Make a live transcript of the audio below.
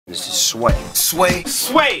This is Sway. Sway.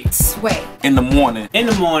 Sway. Sway. In the morning. In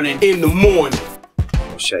the morning. In the morning.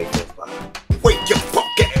 Shake your body. Wake your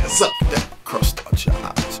fuck ass up. That crust out your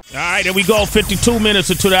eyes. All right, there we go. 52 minutes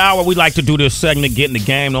into the hour. We like to do this segment, Get in the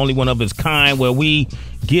Game, the only one of its kind, where we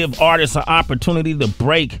give artists an opportunity to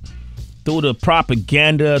break through the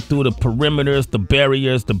propaganda, through the perimeters, the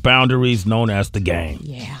barriers, the boundaries known as the game.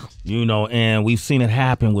 Yeah. You know, and we've seen it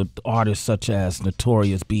happen with artists such as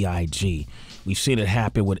Notorious B.I.G. We've seen it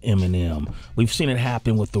happen with Eminem. We've seen it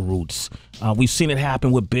happen with The Roots. We've seen it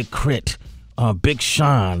happen with Big Crit, Big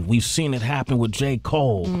Sean. We've seen it happen with J.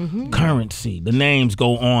 Cole, Currency. The names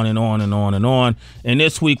go on and on and on and on. And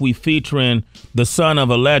this week we featuring the son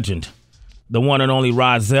of a legend, the one and only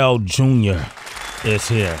Rahzel Jr. is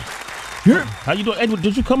here. How you doing, Edward?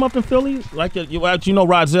 Did you come up in Philly? Like you know,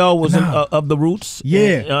 Rahzel was of The Roots.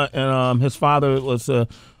 Yeah, and his father was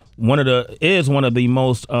one of the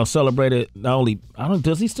most celebrated. Not only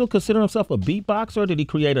does he still consider himself a beatboxer, or did he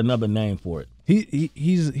create another name for it?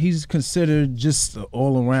 He's considered just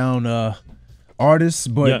all around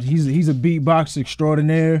artist, but he's a beatbox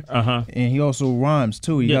extraordinaire. And he also rhymes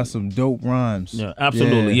too. He got some dope rhymes. Yeah,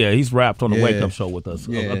 absolutely. Yeah, he's rapped on the Wake Up Show with us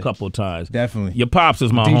a couple of times. Definitely. Your pops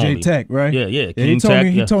is my DJ homie. Tech, right? Yeah.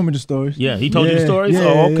 He told me the stories. Yeah, he told you the stories.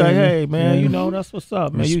 Oh, okay. Hey, man, you know that's what's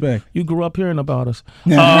up, man. Respect. You grew up hearing about us.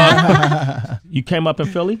 You came up in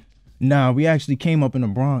Philly? Nah, we actually came up in the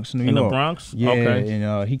Bronx, New York. In the Bronx? Yeah, Okay.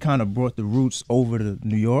 And he kind of brought the Roots over to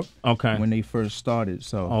New York. Okay. When they first started,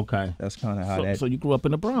 so that's kind of how So you grew up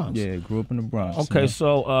in the Bronx? Yeah, grew up in the Bronx. Okay,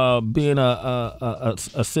 so being a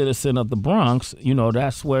citizen of the Bronx, you know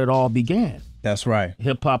that's where it all began. That's right.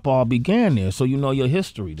 Hip hop all began there, so you know your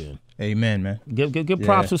history then. Amen, man. Give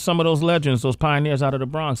props to some of those legends, those pioneers out of the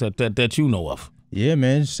Bronx that you know of. Yeah,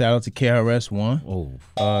 man. Shout out to KRS-One.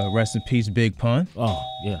 Oh. Rest in peace, Big Pun. Oh,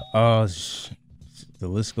 yeah. The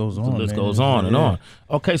list goes on. The list goes on and on.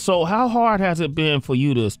 Okay, so how hard has it been for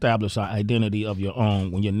you to establish an identity of your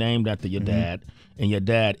own when you're named after your dad, and your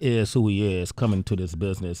dad is who he is coming to this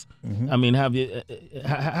business? I mean, how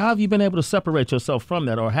have you been able to separate yourself from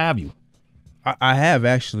that, or have you? I have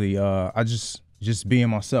actually. I just being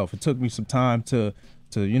myself. It took me some time to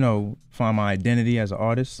you know, find my identity as an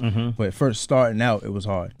artist. But first starting out, it was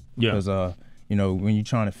hard. Yeah. Because you know, when you're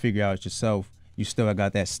trying to figure out yourself, you still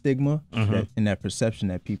got that stigma and that perception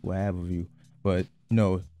that people have of you. But you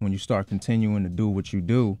know, when you start continuing to do what you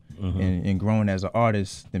do and growing as an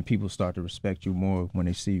artist, then people start to respect you more when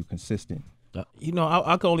they see you consistent. You know,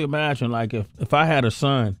 I can only imagine, like, if I had a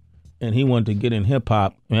son and he wanted to get in hip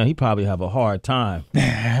hop, man, he'd probably have a hard time.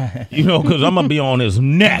 You know, because I'm gonna be on his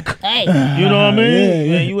neck. Hey. You know what I mean?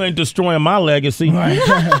 Yeah. Man, you ain't destroying my legacy.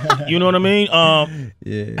 You know what I mean?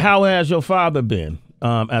 How has your father been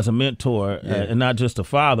as a mentor, and not just a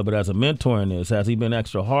father, but as a mentor in this? Has he been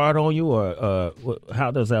extra hard on you, or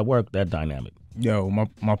how does that work, that dynamic? Yo,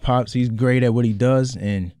 my pops, he's great at what he does,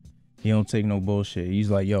 and he don't take no bullshit. He's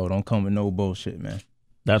like, yo, don't come with no bullshit, man.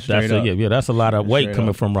 That's a lot of weight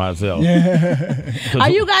coming from Rahzel. Are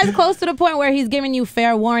you guys close to the point where he's giving you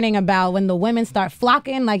fair warning about when the women start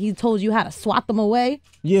flocking, like he told you how to swat them away?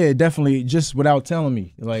 Yeah, definitely. Just without telling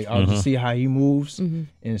me, like I'll just see how he moves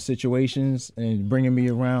in situations and bringing me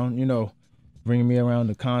around, you know, bringing me around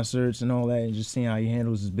the concerts and all that, and just seeing how he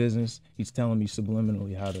handles his business. He's telling me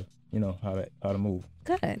subliminally how to, you know, how to move.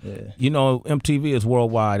 Good. Yeah. You know, MTV is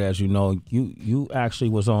worldwide, as you know. You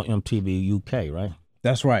actually was on MTV UK, right?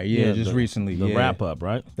 That's right. Yeah, just recently. The wrap up,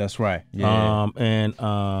 right? That's right. Yeah. And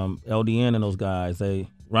LDN and those guys, that's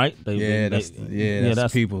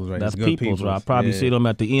People's, right? That's People's, right? I probably see them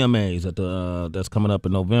at the EMAs that's coming up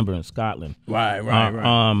in November in Scotland. Right.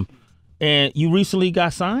 And you recently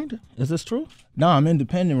got signed? Is this true? No, I'm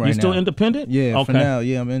independent right now. You still independent? Yeah. Okay. For now,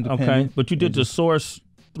 yeah, I'm independent. Okay, but you did the Source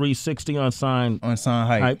 360 unsigned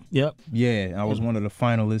hype. Yep. Yeah, I was one of the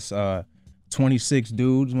finalists. 26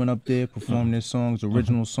 dudes went up there, performed their songs,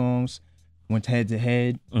 original songs, went head to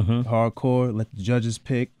head, hardcore, let the judges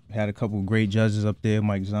pick. Had a couple of great judges up there.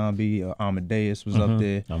 Mike Zombie, Amadeus was up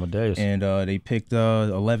there. Amadeus. And they picked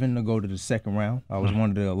 11 to go to the second round. I was one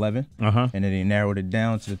of the 11. And then they narrowed it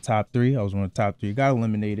down to the top 3. I was one of the top 3. Got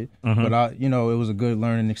eliminated. But, you know, it was a good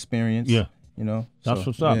learning experience. Yeah. You know? That's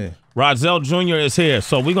what's up. Yeah. Rahzel Jr. is here.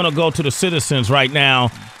 So we're going to go to the citizens right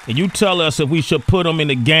now. And you tell us if we should put him in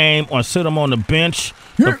the game or sit him on the bench.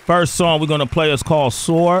 The first song we're going to play is called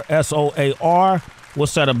Soar, S-O-A-R.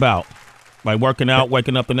 What's that about? Like working out,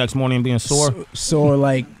 waking up the next morning and being sore? Sore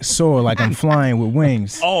like I'm flying with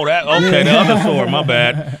wings. Oh, that okay. The other sore, my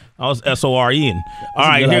bad. I was S-O-R-E-ing. All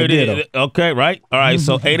right, here it is. Okay, right? All right,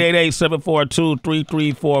 so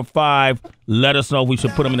 888-742-3345. Let us know if we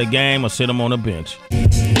should put him in the game or sit him on the bench.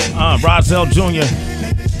 Rahzel Jr.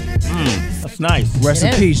 That's nice. Rest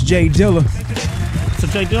in peace, Jay Dilla. It's a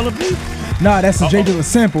Jay Dilla beat? Nah, that's a Jay Dilla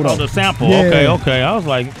sample, though. Oh, the sample. Yeah. Okay. I was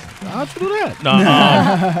like, how'd you do that?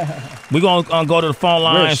 No, we're going to go to the phone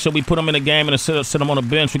line. Should we put him in the game and sit him on the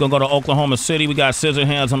bench? We're going to go to Oklahoma City. We got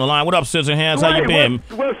Scissorhands on the line. What up, Scissorhands? How you been?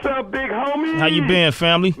 What's up, big homie? How you been,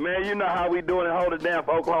 family? Man, you know how we doing it, hold it down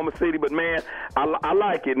for Oklahoma City. But, man, I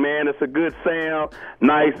like it, man. It's a good sound,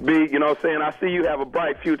 nice beat. You know what I'm saying? I see you have a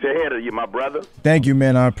bright future ahead of you, my brother. Thank you,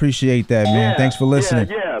 man. I appreciate that, man. Yeah, Thanks for listening.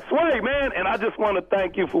 Yeah. Sway, man, and I just want to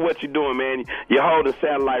thank you for what you're doing, man. You're holding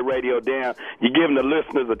satellite radio down. You're giving the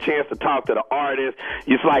listeners a chance to talk to the artists.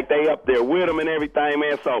 It's like they up there with them and everything,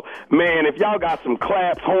 man. So, man, if y'all got some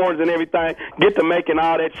claps, horns, and everything, get to making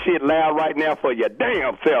all that shit loud right now for your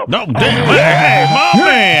damn self. No, damn. Hey, my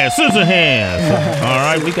man, Scissorhands. All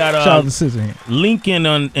right, we got Shout out to Scissorhands. Lincoln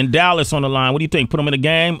in Dallas on the line. What do you think? Put him in the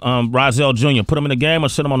game? Rahzel Jr., put him in the game or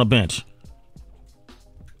sit him on the bench?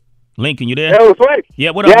 Lincoln, you there? Yo, Sway. Yeah,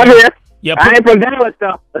 what up? Yeah, I'm here. Yeah, I ain't from Dallas,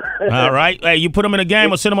 though. All right. Hey, you put him in the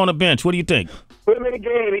game or sit him on the bench? What do you think? Put him in the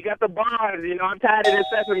game. He got the bars. You know, I'm tired of this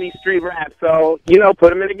Sesame Street rap. So,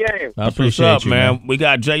 put him in the game. That's what's up, man. We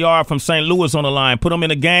got JR from St. Louis on the line. Put him in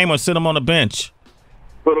the game or sit him on the bench?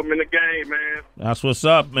 Put him in the game, man. That's what's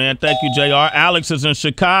up, man. Thank you, JR. Alex is in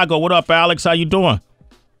Chicago. What up, Alex? How you doing?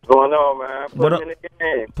 What's going on, man? Put him in the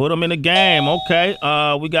game. Put him in the game. Okay.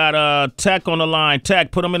 We got Tech on the line.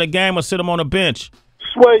 Tech, put him in the game or sit him on the bench?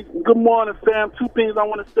 Sway, good morning, fam. Two things I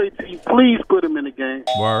want to say to you. Please put him in the game.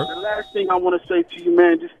 Word. The last thing I want to say to you,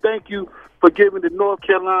 man, just thank you for giving the North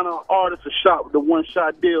Carolina artists a shot with the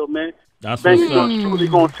one-shot deal, man. That's thank what's you. up. I'm truly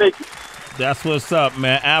going to take it. That's what's up,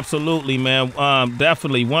 man. Absolutely, man.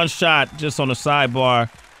 Definitely. One shot, just on the sidebar,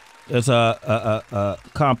 there's a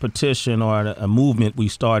competition or a movement we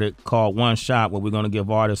started called One Shot, where we're going to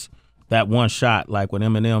give artists that one shot, like what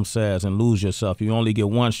Eminem says, and lose yourself. You only get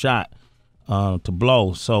one shot to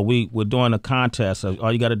blow. So we're doing a contest. So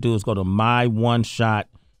all you got to do is go to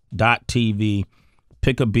myoneshot.tv,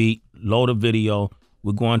 pick a beat, load a video.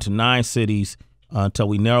 We're going to 9 cities until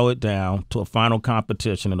we narrow it down to a final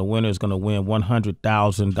competition, and the winner is going to win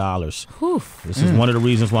 $100,000. This is one of the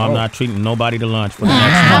reasons why I'm not treating nobody to lunch for the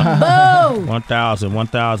next month.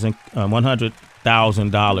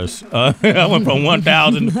 $100,000. I went from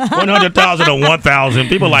 100,000 to 1,000.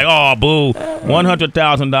 People are like, oh, boo.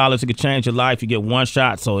 $100,000. It could change your life. You get one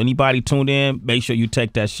shot. So anybody tuned in, make sure you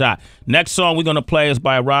take that shot. Next song we're going to play is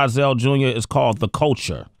by Rahzel Jr. It's called The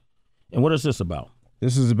Culture. And what is this about?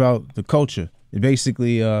 This is about the culture. It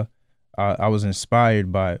basically, I was inspired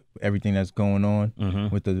by everything that's going on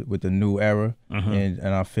with the new era, and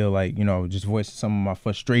I feel like just voicing some of my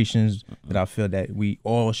frustrations that I feel that we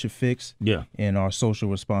all should fix, and our social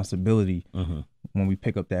responsibility when we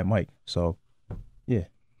pick up that mic. So, yeah,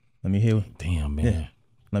 let me hear. Damn, man. Yeah.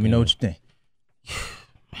 Let me know what you think.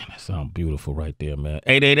 Man, that sounds beautiful right there, man.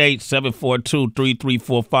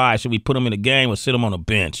 888-742-3345. Should we put him in the game or sit him on the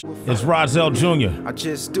bench? It's Rahzel Jr. I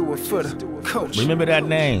just do it for the coach. Remember that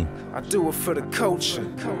name. I do it for the coach.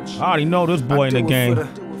 I already know this boy in the game.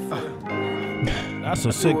 That's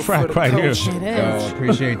a sick track right here. Yo,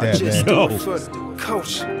 appreciate that,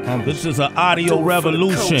 man. This is an audio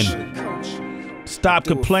revolution. Stop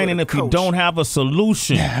complaining if you don't have a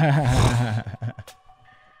solution.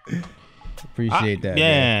 Appreciate that.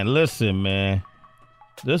 Man, listen, man.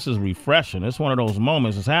 This is refreshing. It's one of those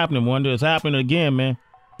moments. It's happening one day. It's happening again, man.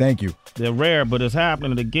 Thank you. They're rare, but it's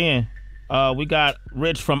happening again. We got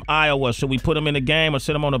Rich from Iowa. Should we put him in the game or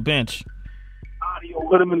sit him on the bench?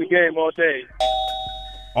 Put him in the game all day.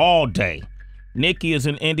 All day. Nikki is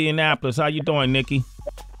in Indianapolis. How you doing, Nikki?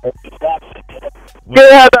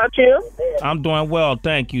 Good, how about you? I'm doing well,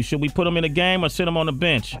 thank you. Should we put him in the game or sit him on the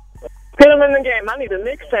bench? Put him in the game. I need a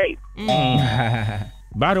mixtape.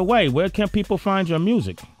 By the way, where can people find your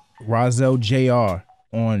music? Rahzel JR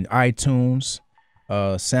on iTunes,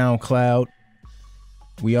 SoundCloud.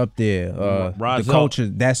 We up there. The Culture,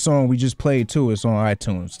 that song we just played too, it's on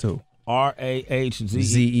iTunes too.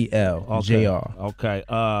 RAHZEL. Okay. JR. Okay.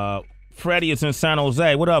 Freddie is in San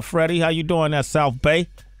Jose. What up, Freddie? How you doing? That's South Bay.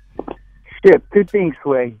 Shit, two things,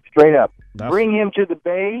 Sway. Straight up. Bring him to the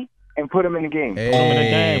Bay and put him in the game. Put him in the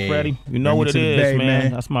game, Freddie. You know what it is, Bay,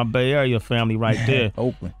 man. That's my Bay Area family right there.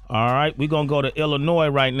 Oakland. All right, we're going to go to Illinois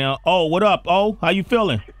right now. Oh, what up, Oh? How you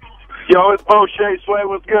feeling? Yo, it's O'Shea Sway.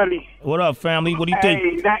 What's goody? What up, family? What do you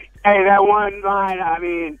think? That one line, I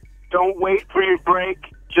mean, don't wait for your break.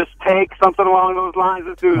 Just take something along those lines.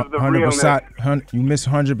 This dude is the 100%. You miss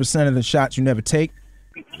 100% of the shots you never take.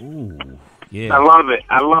 Ooh, yeah. I love it.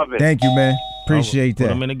 I love it. Thank you, man. Appreciate that.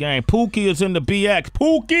 Put him in the game. Pookie is in the BX.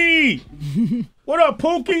 Pookie! What up,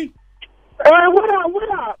 Pookie?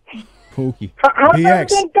 What up? Pookie. How's BX.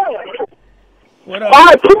 everything going? What up? All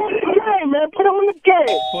right, put him in the game, man. Put him in the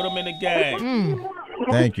game. Put him in the game.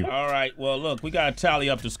 Thank you. All right. Well, look, we got to tally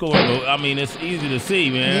up the score. I mean, it's easy to see,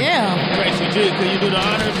 man. Yeah. Tracy G, can you do the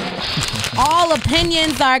honors? All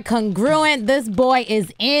opinions are congruent. This boy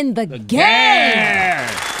is in the game.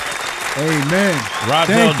 Amen.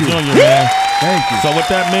 Rahzel Jr., man. Thank you. So what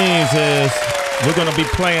that means is we're going to be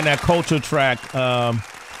playing that culture track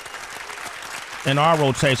in our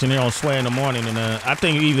rotation here on Sway in the Morning. And I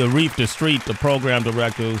think either Reef the Street, the program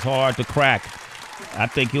director, who's hard to crack, I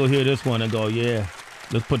think you'll hear this one and go, yeah,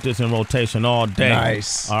 let's put this in rotation all day.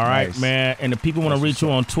 Nice. All right, nice. man. And if people want to reach you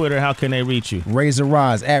on Twitter, how can they reach you? Rahzel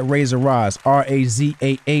Raz, at Rahzel Raz,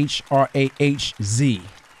 RAZAH,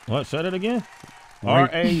 What? Say that again?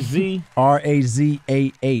 R-A-Z?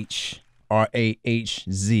 RAZAH,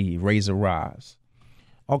 Rahzel Raz.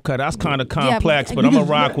 Okay, that's kind of complex, but I'm going to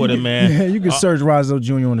rock with it, man. Yeah, you can search Rahzel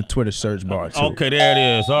Jr. on the Twitter search bar, too. Okay, there it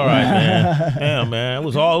is. All right, man. Damn, man. It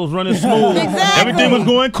was running smooth. Exactly. Everything was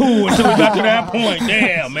going cool until we got to that point.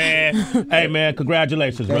 Damn, man. Hey, man,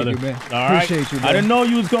 congratulations, Thank brother. you, man. All right. Appreciate you, man. I didn't know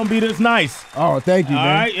you was going to be this nice. Oh, thank you, man.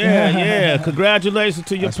 All right, yeah. Congratulations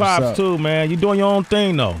to your That's what's pops, up. too, man. You're doing your own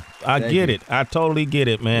thing, though. I Thank get you. it. I totally get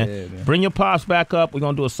it, man. Yeah, man. Bring your pops back up. We're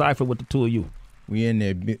going to do a cipher with the two of you. We in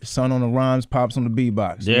there. Son on the rhymes, pops on the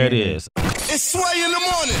beatbox. There it is. It's Sway in the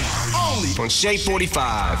Morning, only on Shea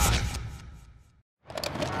 45.